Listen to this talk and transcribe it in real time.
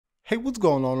Hey, what's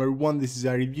going on everyone, this is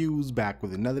iReviews back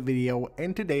with another video,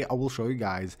 and today I will show you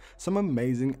guys some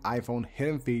amazing iPhone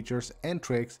hidden features and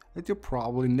tricks that you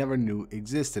probably never knew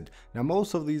existed. Now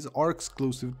most of these are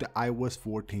exclusive to iOS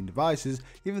 14 devices,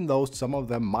 even though some of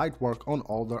them might work on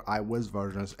older iOS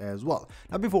versions as well.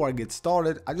 Now before I get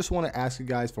started, I just want to ask you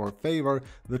guys for a favor.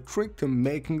 The trick to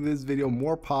making this video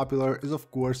more popular is of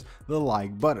course the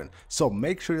like button. So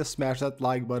make sure you smash that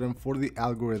like button for the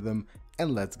algorithm,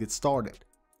 and let's get started.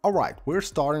 Alright, we're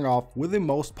starting off with the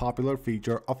most popular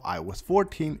feature of iOS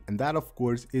 14, and that of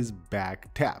course is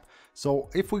Backtab.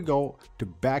 So if we go to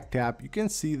Backtab, you can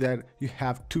see that you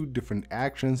have two different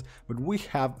actions, but we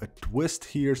have a twist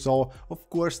here, so of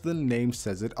course the name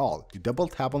says it all. You double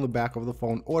tap on the back of the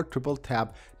phone or triple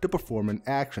tap to perform an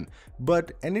action.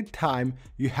 But anytime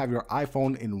you have your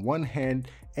iPhone in one hand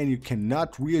and you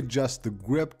cannot readjust the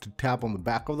grip to tap on the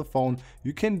back of the phone,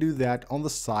 you can do that on the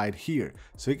side here.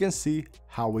 So you can see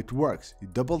how it works. You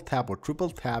double tap or triple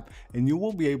tap and you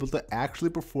will be able to actually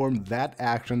perform that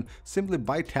action simply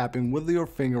by tapping with your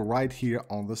finger right here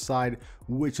on the side,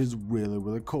 which is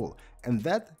really cool. And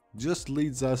that just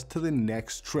leads us to the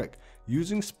next trick,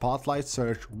 using Spotlight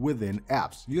search within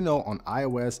apps. You know, on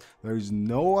iOS there is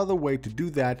no other way to do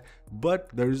that, but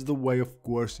there is the way of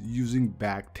course using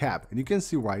Backtab. And you can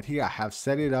see right here I have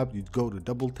set it up. You go to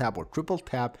double tap or triple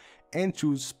tap and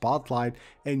choose Spotlight,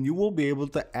 and you will be able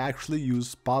to actually use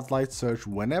Spotlight search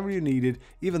whenever you need it,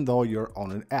 even though you're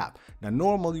on an app. Now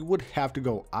normally you would have to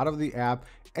go out of the app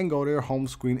and go to your home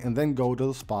screen and then go to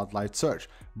the Spotlight search,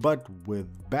 but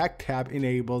with Backtab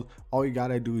enabled, all you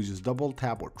gotta do is just double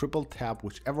tap or triple tap,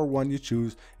 whichever one you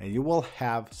choose, and you will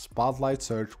have Spotlight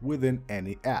search within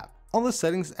any app. On the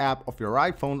settings app of your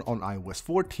iPhone on iOS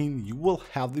 14, you will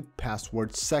have the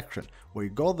password section. Where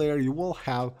you go there, you will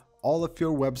have all of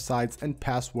your websites and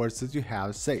passwords that you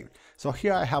have saved. So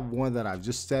here I have one that I've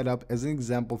just set up as an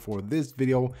example for this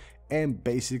video, and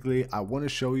basically I want to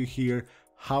show you here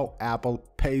how Apple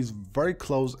pays very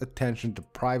close attention to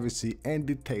privacy and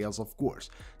details, of course.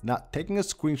 Now taking a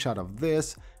screenshot of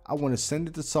this, I want to send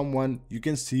it to someone. You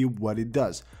can see what it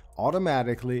does.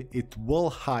 Automatically it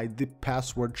will hide the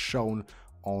password shown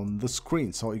on the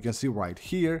screen. So you can see right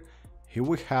here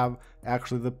we have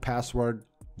actually the password.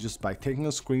 Just by taking a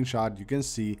screenshot, you can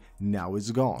see now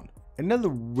it's gone. Another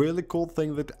really cool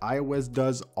thing that iOS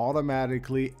does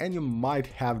automatically, and you might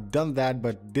have done that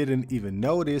but didn't even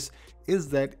notice, is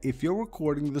that if you're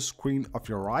recording the screen of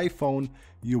your iPhone,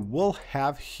 you will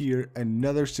have here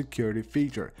another security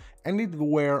feature.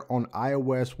 Anywhere on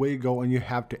iOS where you go and you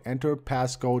have to enter a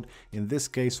passcode, in this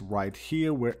case right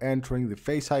here we're entering the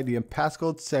Face ID and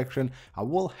passcode section. I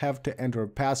will have to enter a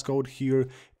passcode here,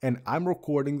 and I'm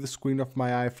recording the screen of my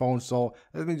iPhone, so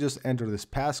let me just enter this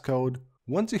passcode.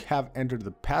 Once you have entered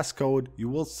the passcode, you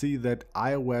will see that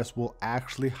iOS will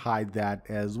actually hide that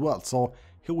as well. So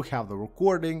here we have the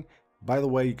recording. By the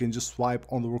way, you can just swipe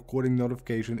on the recording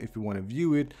notification if you want to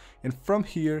view it, and from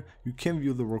here you can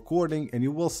view the recording, and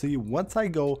you will see once I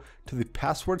go to the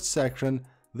password section,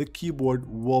 the keyboard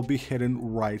will be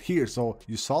hidden right here. So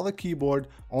you saw the keyboard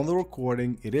on the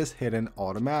recording, it is hidden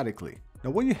automatically. Now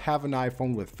when you have an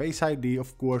iPhone with Face ID,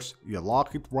 of course you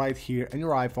lock it right here and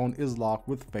your iPhone is locked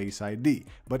with Face ID.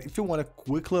 But if you want to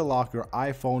quickly lock your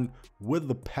iPhone with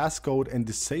the passcode and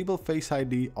disable Face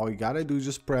ID, all you gotta do is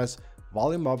just press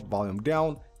volume up, volume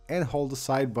down, and hold the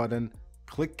side button,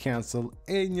 click cancel,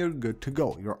 and you're good to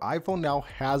go. Your iPhone now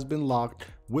has been locked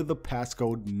with the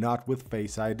passcode, not with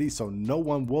Face ID, so no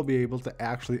one will be able to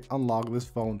actually unlock this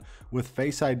phone with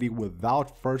Face ID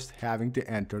without first having to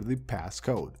enter the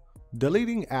passcode.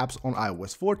 Deleting apps on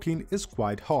iOS 14 is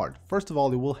quite hard. First of all,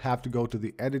 you will have to go to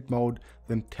the edit mode,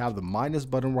 then tap the minus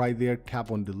button right there, tap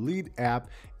on delete app,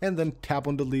 and then tap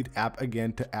on delete app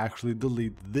again to actually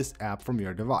delete this app from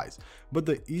your device. But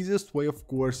the easiest way, of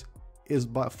course, is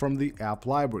from the app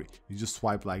library. You just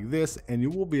swipe like this and you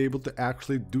will be able to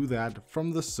actually do that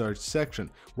from the search section.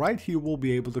 Right here you will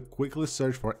be able to quickly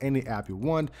search for any app you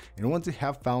want, and once you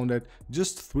have found it,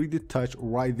 just 3D touch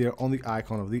right there on the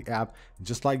icon of the app.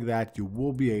 Just like that, you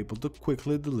will be able to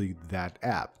quickly delete that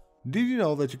app. Did you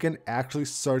know that you can actually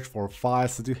search for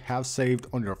files that you have saved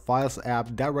on your Files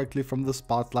app directly from the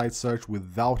Spotlight search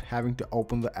without having to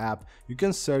open the app? You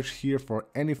can search here for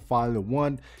any file you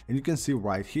want, and you can see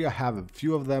right here I have a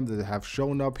few of them that have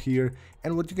shown up here,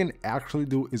 and what you can actually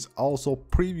do is also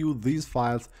preview these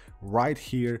files right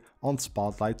here on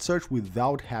Spotlight search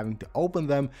without having to open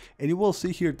them, and you will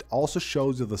see here it also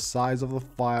shows you the size of the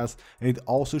files, and it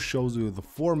also shows you the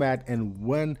format and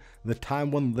when the time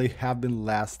when they have been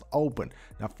last opened.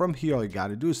 Now from here all you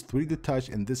gotta do is 3D touch.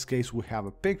 In this case we have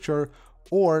a picture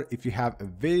or if you have a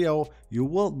video, you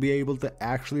will be able to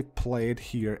actually play it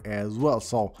here as well.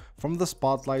 So from the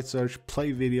Spotlight search,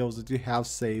 play videos that you have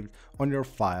saved on your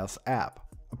Files app.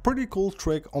 A pretty cool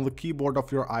trick on the keyboard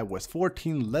of your iOS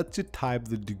 14 lets you type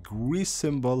the degree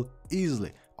symbol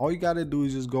easily. All you gotta do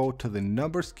is just go to the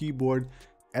numbers keyboard,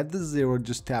 at the 0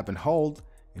 just tap and hold,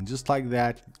 and just like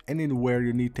that, anywhere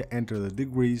you need to enter the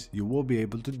degrees, you will be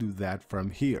able to do that from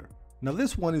here. Now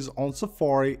this one is on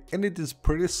Safari and it is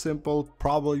pretty simple.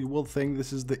 Probably you will think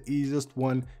this is the easiest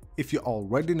one if you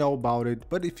already know about it,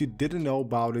 but if you didn't know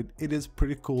about it, it is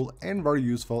pretty cool and very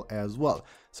useful as well.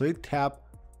 So you tap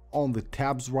on the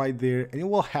tabs right there and you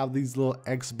will have these little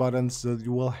X buttons that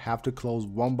you will have to close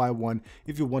one by one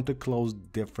if you want to close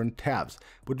different tabs.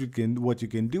 But what you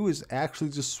can do is actually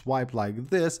just swipe like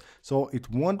this, so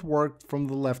it won't work from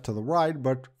the left to the right,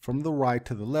 but from the right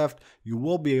to the left you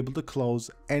will be able to close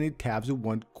any tabs you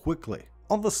want quickly.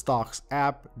 On the Stocks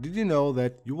app, did you know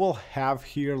that you will have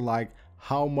here like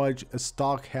how much a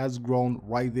stock has grown?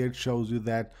 Right there, it shows you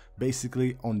that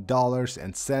basically on dollars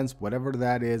and cents, whatever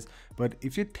that is. But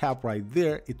if you tap right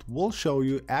there, it will show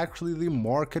you actually the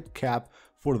market cap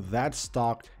for that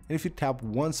stock, and if you tap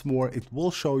once more, it will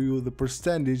show you the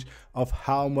percentage of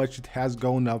how much it has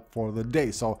gone up for the day.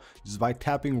 So just by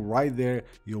tapping right there,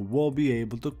 you will be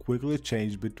able to quickly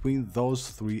change between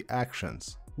those three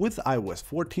actions. With iOS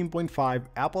 14.5,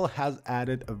 Apple has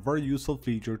added a very useful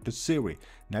feature to Siri.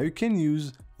 Now you can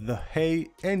use the hey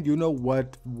and you know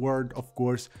what word, of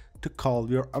course, to call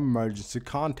your emergency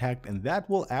contact, and that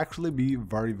will actually be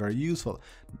very useful.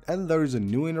 And there is a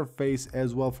new interface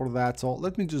as well for that, so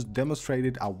let me just demonstrate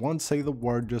it. I won't say the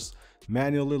word, just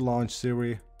manually launch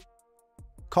Siri,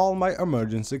 call my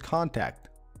emergency contact.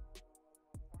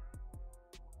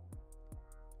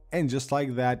 And just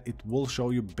like that, it will show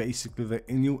you basically the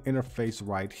new interface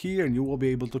right here, and you will be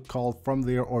able to call from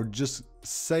there or just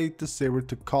say to Siri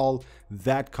to call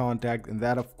that contact, and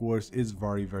that of course is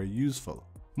very useful.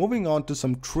 Moving on to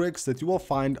some tricks that you will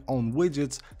find on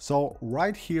widgets. So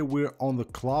right here we're on the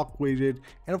clock widget,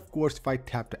 and of course if I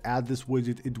tap to add this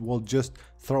widget, it will just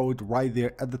throw it right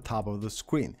there at the top of the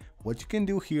screen. What you can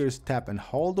do here is tap and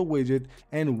hold the widget,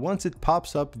 and once it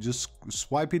pops up, just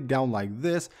swipe it down like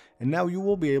this, and now you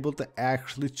will be able to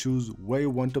actually choose where you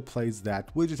want to place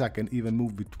that widget. I can even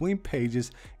move between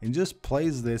pages and just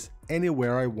place this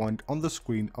anywhere I want on the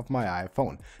screen of my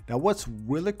iPhone. Now what's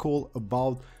really cool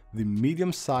about the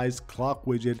medium-sized clock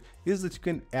widget is that you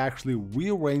can actually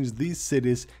rearrange these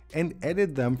cities and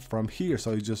edit them from here.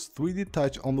 So you just 3D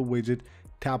touch on the widget,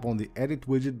 tap on the edit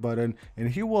widget button, and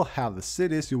here we'll have the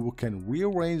cities. You can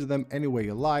rearrange them any way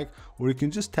you like, or you can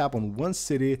just tap on one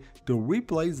city to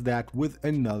replace that with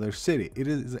another city. It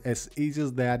is as easy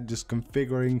as that, just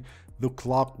configuring the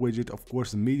clock widget, of course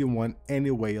the medium one,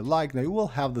 any way you like. Now you will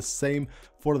have the same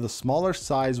for the smaller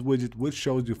size widget, which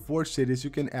shows you 4 cities. You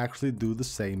can actually do the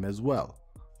same as well.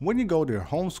 When you go to your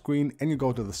home screen and you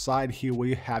go to the side here where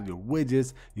you have your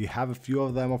widgets, you have a few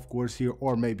of them of course here,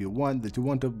 or maybe one that you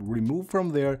want to remove from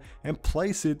there and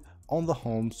place it on the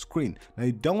home screen. Now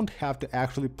you don't have to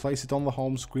actually place it on the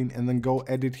home screen and then go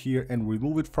edit here and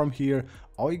remove it from here.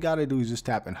 All you gotta do is just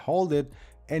tap and hold it,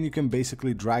 and you can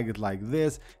basically drag it like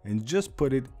this and just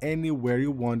put it anywhere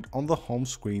you want on the home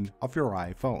screen of your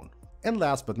iPhone. And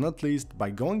last but not least,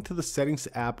 by going to the Settings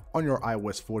app on your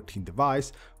iOS 14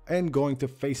 device and going to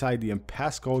Face ID and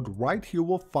passcode, right here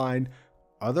we'll find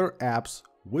other apps,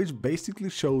 which basically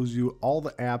shows you all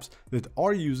the apps that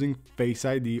are using Face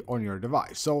ID on your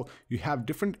device. So you have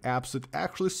different apps that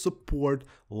actually support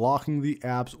locking the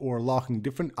apps or locking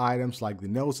different items, like the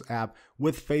Notes app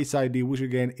with Face ID, which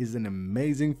again is an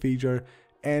amazing feature,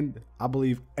 and I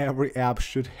believe every app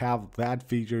should have that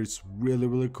feature. It's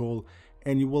really cool,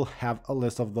 and you will have a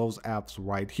list of those apps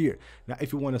right here. Now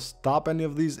if you want to stop any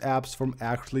of these apps from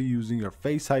actually using your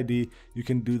Face ID, you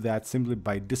can do that simply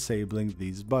by disabling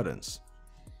these buttons.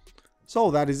 So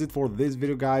that is it for this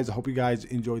video, guys. I hope you guys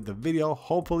enjoyed the video.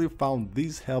 Hopefully you found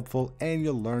these helpful and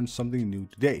you learned something new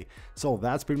today. So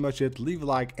that's pretty much it. Leave a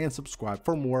like and subscribe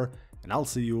for more, and I'll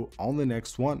see you on the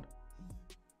next one.